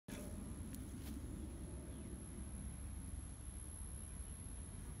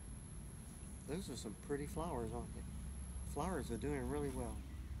Those are some pretty flowers, aren't they? Flowers are doing really well.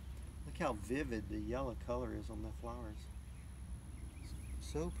 Look how vivid the yellow color is on the flowers.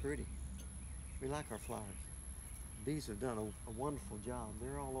 So pretty. We like our flowers. Bees have done a wonderful job.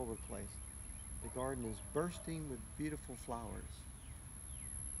 They're all over the place. The garden is bursting with beautiful flowers.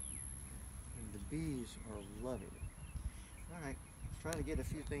 And the bees are loving it. All right, let's try to get a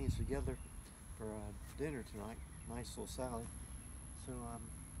few things together for dinner tonight. Nice little salad. So I'm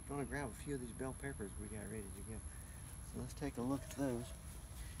going to grab a few of these bell peppers we got ready to go. So let's take a look at those.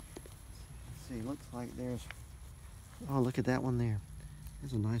 Let's see, looks like there's, oh, look at that one there.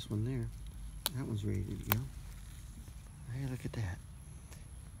 There's a nice one there. That one's ready to go. Hey, look at that.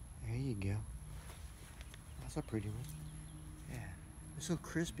 There you go. That's a pretty one. Yeah. They're so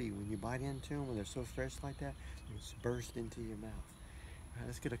crispy when you bite into them, when they're so fresh like that, they just burst into your mouth. All right,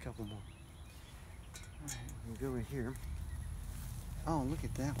 let's get a couple more. All right, we'll go right here. Oh, look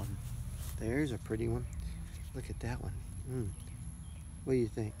at that one. There's a pretty one. Look at that one. What do you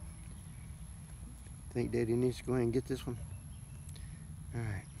think? Think Daddy needs to go ahead and get this one? All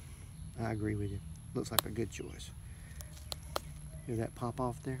right, I agree with you. Looks like a good choice. Hear that pop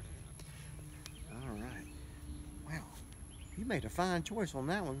off there? All right. Wow, you made a fine choice on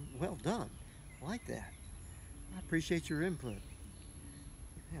that one. Well done. I like that. I appreciate your input.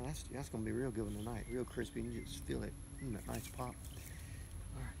 Yeah, that's gonna be real good one tonight. Real crispy. You just feel it. That nice pop.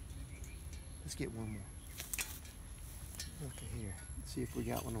 All right. Let's get one more. Look at here. Let's see if we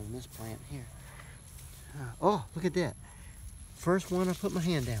got one on this plant here. Oh, look at that. First one I put my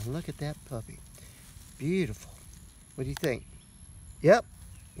hand down. Look at that puppy. Beautiful. What do you think? Yep,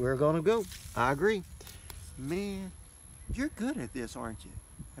 we're gonna go. I agree. Man, you're good at this, aren't you?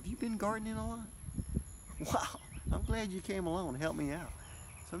 Have you been gardening a lot? Wow, I'm glad you came along and helped me out.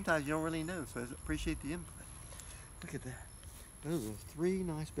 Sometimes you don't really know, so I appreciate the input. Look at that. Those are 3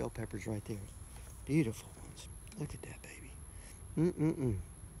 nice bell peppers right there. Beautiful ones. Look at that, baby.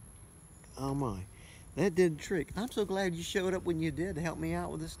 Oh my, that did the trick. I'm so glad you showed up when you did to help me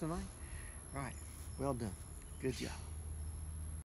out with this tonight. Right, well done. Good job.